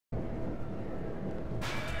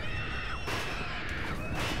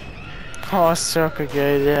Å, søker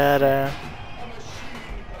gøy det er.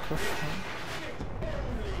 Hva faen?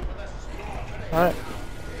 Nei.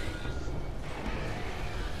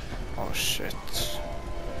 Å, shit.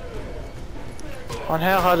 Han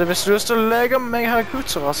her hadde visst lyst til å leke med meg. Herregud,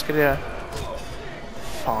 så raske de er.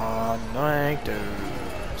 Faen, nå er jeg død.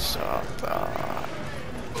 Satan.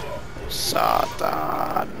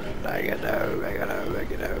 Satan. Jeg er død, jeg er død, jeg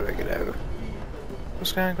er død, jeg er død. Hvor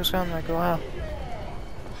skal han, hvor skal han? Jeg går her.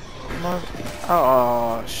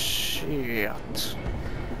 Åh, shit.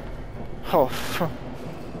 Hoff.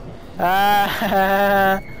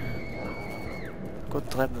 Godt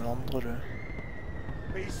drev den andre, du.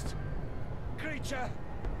 Beast! Creature!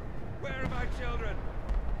 Where are my children?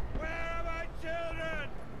 Where are my children?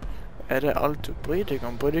 Er det alt du bryr deg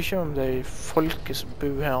om? Bryr deg ikke om de folket som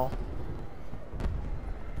bor her?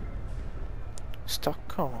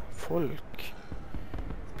 Stakkar folk.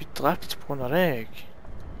 Blir drept på grunn av deg.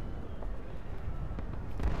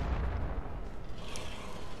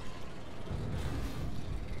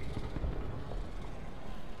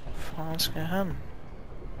 Faen skal jeg hen?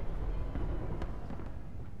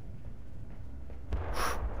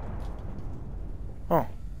 Åh.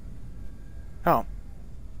 Ja.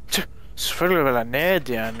 Selvfølgelig vil jeg ned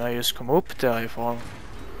igjen når jeg just kommer opp derifra.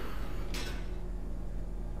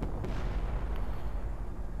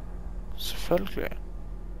 Selvfølgelig.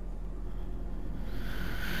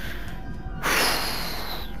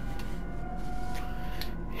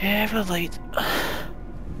 Jævla drit.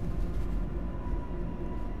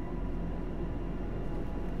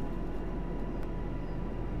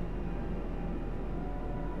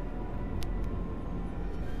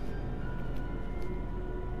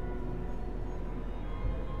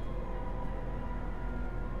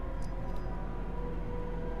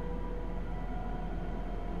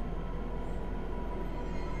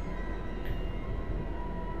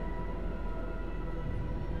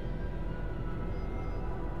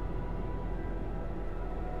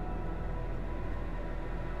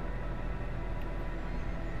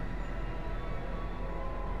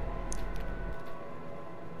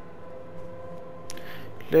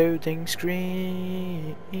 Loading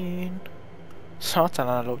screen. Satan,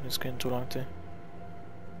 denne loading screen tog lang tid.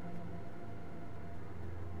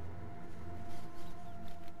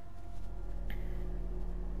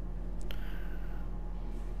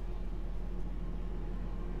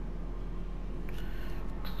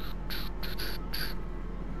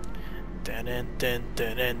 Dun dun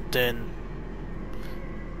dun dun dun.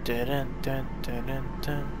 Dun dun dun dun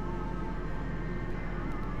dun.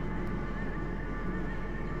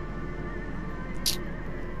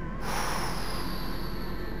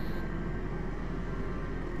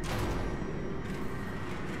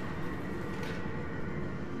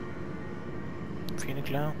 Fine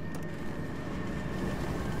klær.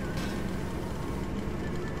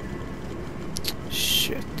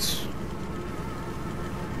 Shit.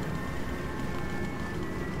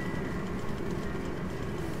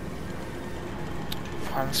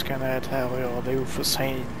 Faen skal jeg ned her og gjøre? Det er jo for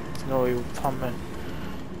sent. Nå er jo faen meg...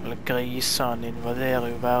 Eller grisene invaderer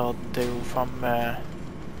jo verden. Det er jo faen meg...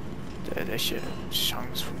 Det er ikke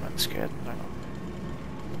sjans for menneskeheten lenger.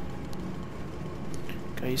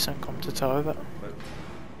 Grisene kommer til å ta over.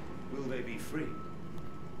 Will they be free?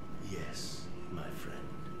 Yes, my friend.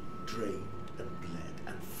 Drained and bled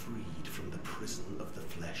and freed from the prison of the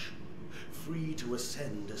flesh. Free to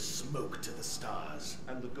ascend as smoke to the stars.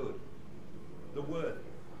 And the good? The worthy?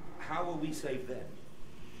 How will we save them?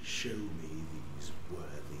 Show me these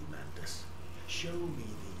worthy, Mandus. Show me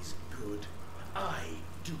these good. I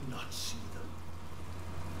do not see them.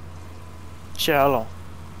 Shallow,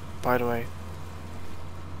 by the way.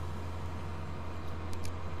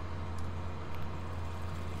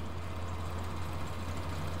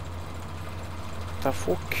 The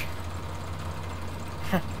fuck?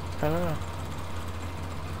 Hello.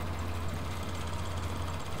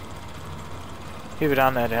 Hiver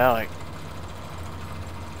den ned her, jeg.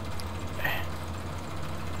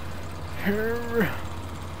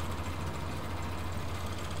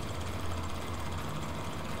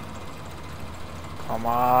 Come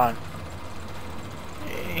on.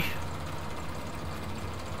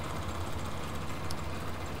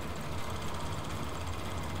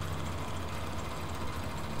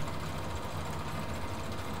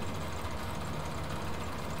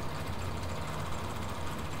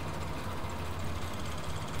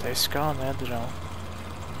 De skal ned da.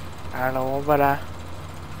 Jeg lover det.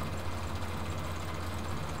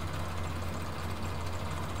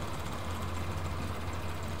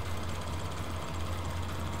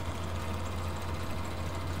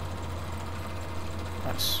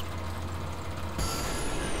 Nice.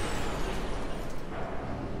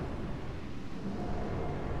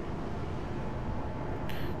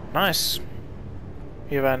 Nice.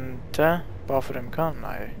 Vi venter bare for dem kan.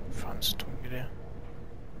 Nei, faen så tunge det.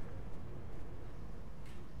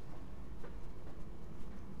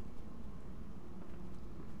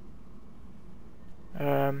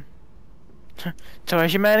 Det var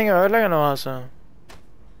ikke meningen å ødelegge noe, altså.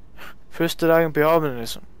 Første dagen på jobben,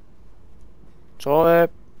 liksom. Sorry.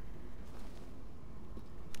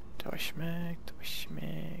 Det var ikke meg, det var ikke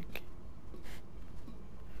meg.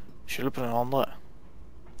 Skylder på den andre.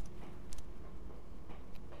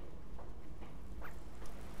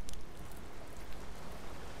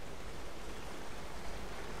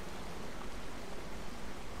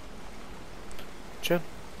 Chill.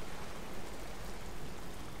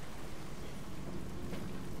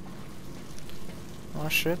 Ah,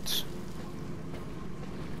 shit.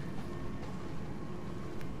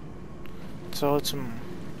 Det ser ut som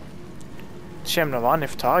det kommer noe vann i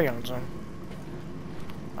taket eller noe sånt.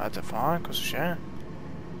 Jeg vet ikke faen hva som skjer.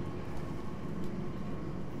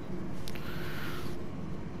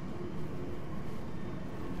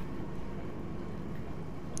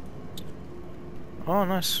 Oh,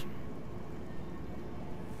 nice.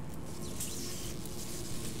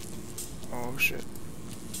 Oh, shit.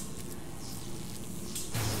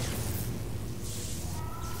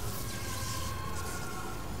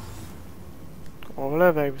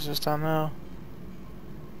 Overlever jeg hvis jeg stender her?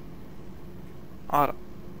 Ah da.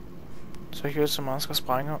 Det ser ikke ut som han skal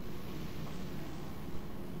sprenge.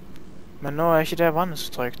 Men nå er ikke det vannet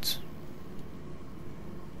så trygt.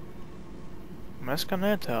 Men jeg skal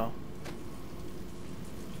ned her.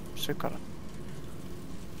 Sikker det.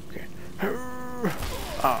 Ok.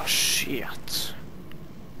 Ah, shit.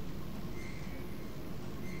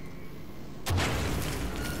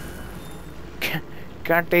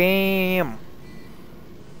 God damn.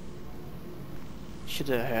 Ikke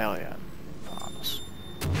det her igjen. Faen, altså.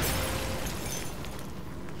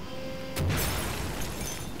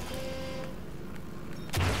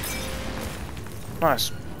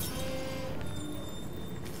 Nice.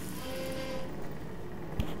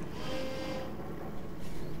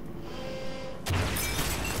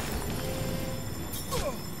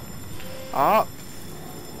 Ah.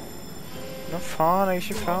 Nå faen, jeg er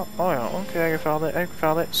ikke ferdig. Åh ja, ok, jeg er ferdig. Jeg er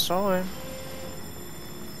ferdig. Sorry.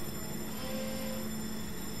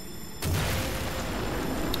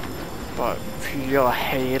 Bare fyre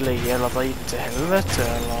hele jævla driten til helvete,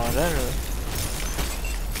 eller er det du?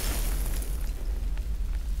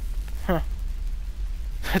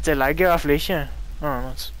 Det legger i hvert fall ikke.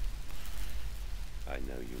 Nice. I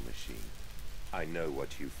know you, machine. I know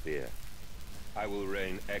what you fear. I will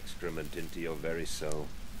rain excrement into your very soul.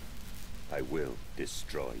 I will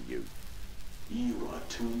destroy you. You are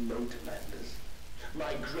too late, Manders.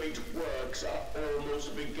 My great works are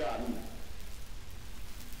almost begun.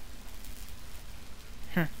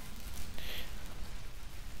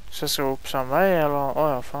 Så jeg skal opp samme vei, eller?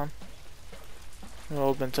 Åja, faen. Det var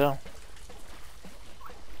åpent her.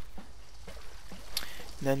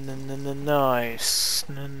 Nice.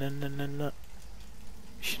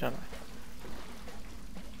 Ikke den.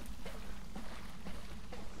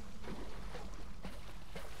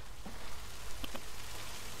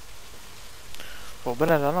 Håper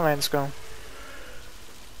det er denne veien skal.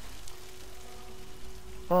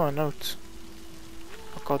 Åh, en note.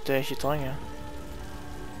 Akkurat det jeg ikke trenger.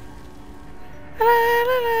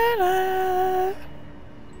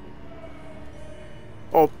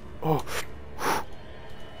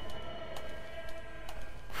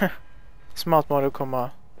 Smart må du komme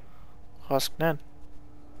raskt ned.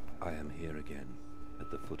 I am here again, at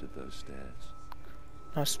the foot of those stairs.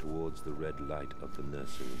 Nice. Towards the red light of the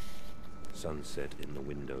nursery. Sunset in the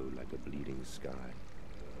window like a bleeding sky.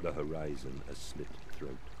 The horizon a slit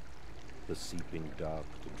throat. The seeping dark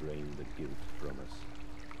to drain the guilt from us.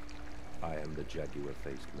 I am the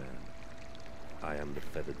jaguar-faced man. I am the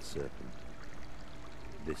feathered serpent.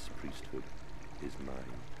 This priesthood is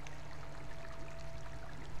mine.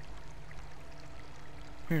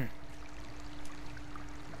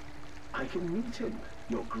 I can meet him,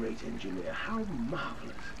 your great engineer. How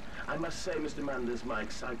marvelous. I must say, Mr. Manders, my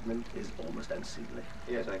excitement is almost unseemly.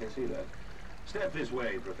 Yes, I can see that. Step this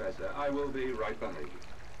way, Professor. I will be right behind you.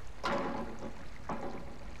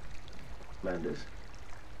 Manders?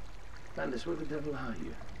 Manders, where the devil are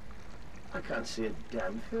you? I can't see a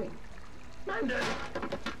damn thing. Manders!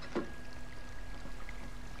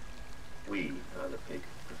 We are the pig,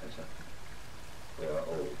 Professor. We are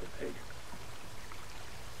all the pig.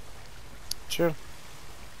 Sure.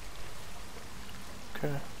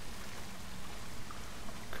 Okay.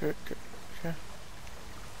 Okay.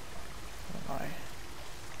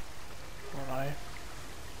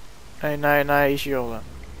 Nei. Nei, ikke gjør det.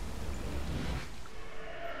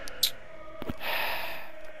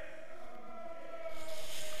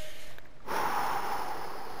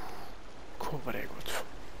 var det godt for.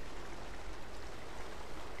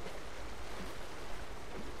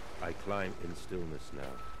 I climb in stillness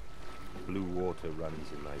now. Blue water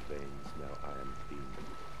runs in my veins, now I am clean.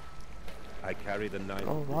 I carry the knife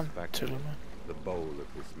of this factory, the bowl of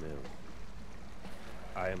this mill.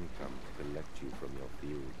 I am come to collect you from your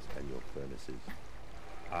fields and your furnaces.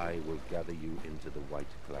 I will gather you into the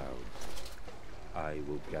white clouds. I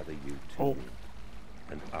will gather you to me,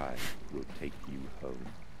 and I will take you home.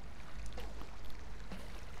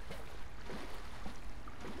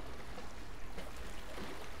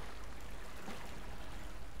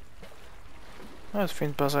 Det er et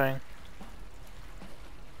fint basseng.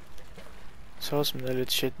 Så også som det er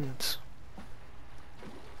lidt skittent.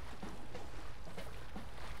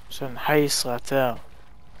 Så en heis rett her.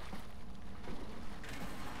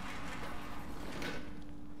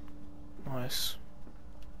 Nice.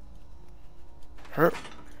 Her.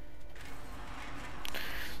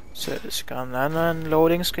 Så skal han lande en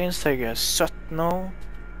loading screen, så tenker jeg 17 år.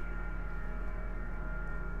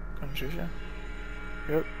 Kanskje ikke.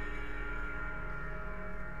 Jo.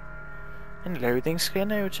 En loading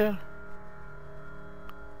screen er jo chill.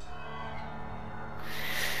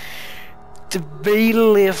 The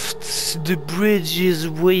wheel lifts, the bridge is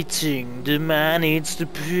waiting, the man eats the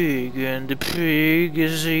pig, and the pig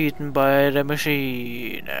is eaten by the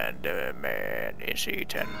machine, and the man is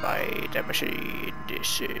eaten by the machine.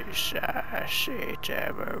 This is as it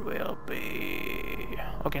ever will be.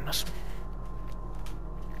 Okay, nice.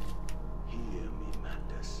 Hear me,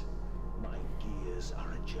 Mandus. My gears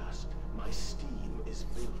are adjust. My steam is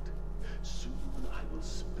built. Soon I will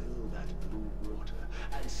spill that blue water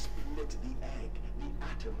and split the egg, the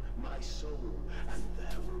atom, my soul, and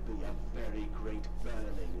there will be a very great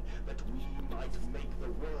burning that we might make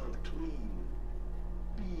the world clean.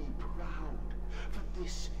 Be proud, for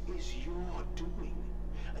this is your doing.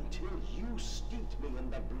 Until you steeped me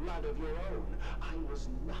in the blood of your own, I was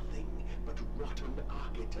nothing but rotten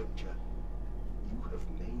architecture. You have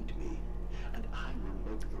made me, and I will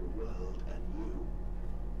make the world anew.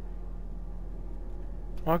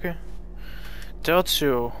 Okay. Det hørtes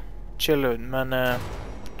jo chill ut, men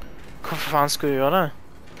hvorfor faen skal vi gjøre det?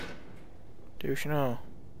 Det er jo ikke noe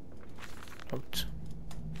langt.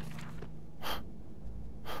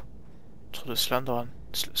 Jeg trodde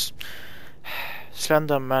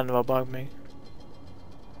Slenderman var bak meg.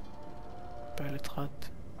 Ble litt redd.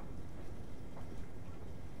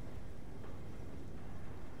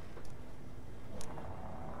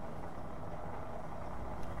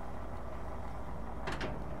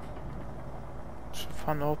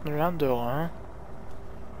 Faen, åpner du den døra, hæ? Det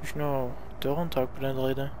er ikke noe dørhåndtak på den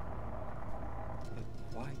driten.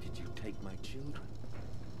 Why did you take my children?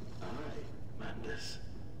 I, Mandus.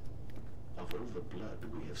 Of all the blood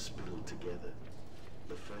we have spilled together,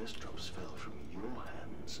 the first drops fell from your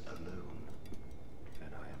hands alone.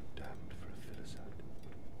 Then I am damned for a filicide,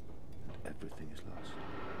 and everything is lost.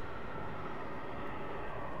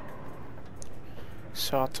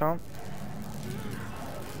 Satan.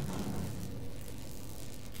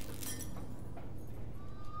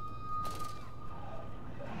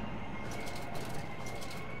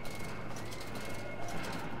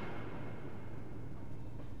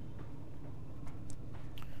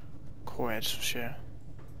 Hva er det som skjer?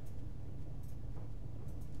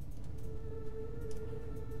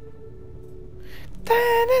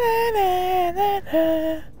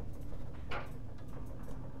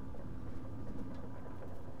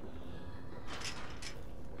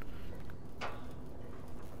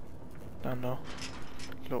 Den da.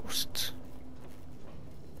 Låst.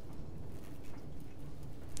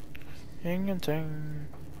 Ingenting.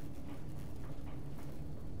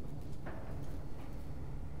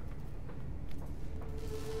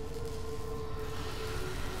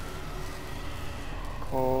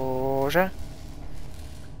 Kanskje?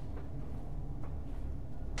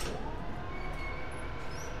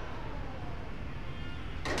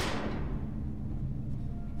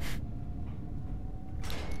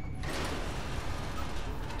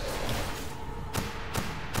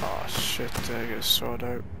 Ah, shit, jeg er så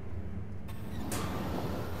død.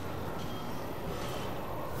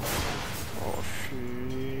 Å,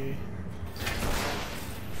 fy.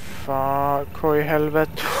 Faen, hva i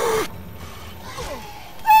helvete?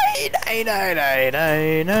 Nei, nei, nei,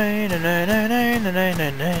 nei, nei, nei, nei, nei, nei, nei, nei,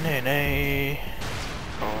 nei, nei, nei, nei.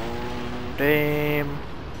 Oh, damn.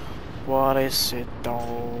 What is it,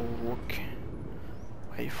 dog?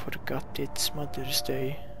 I forgot it's Mother's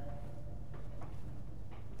Day.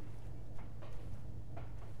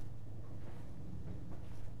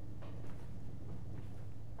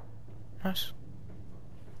 Nice.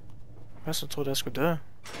 Jeg som trodde jeg skulle dø.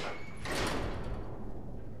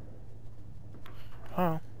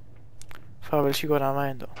 Ja. For jeg vil ikke gå den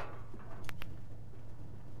veien da.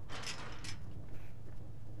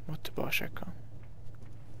 Måtte bare sjekke.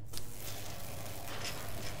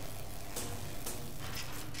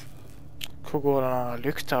 Hvor går denne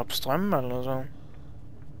lykta på strøm eller noe sånt?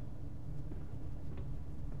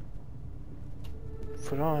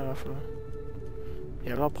 For da er det i hvert fall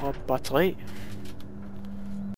jævla bra batteri.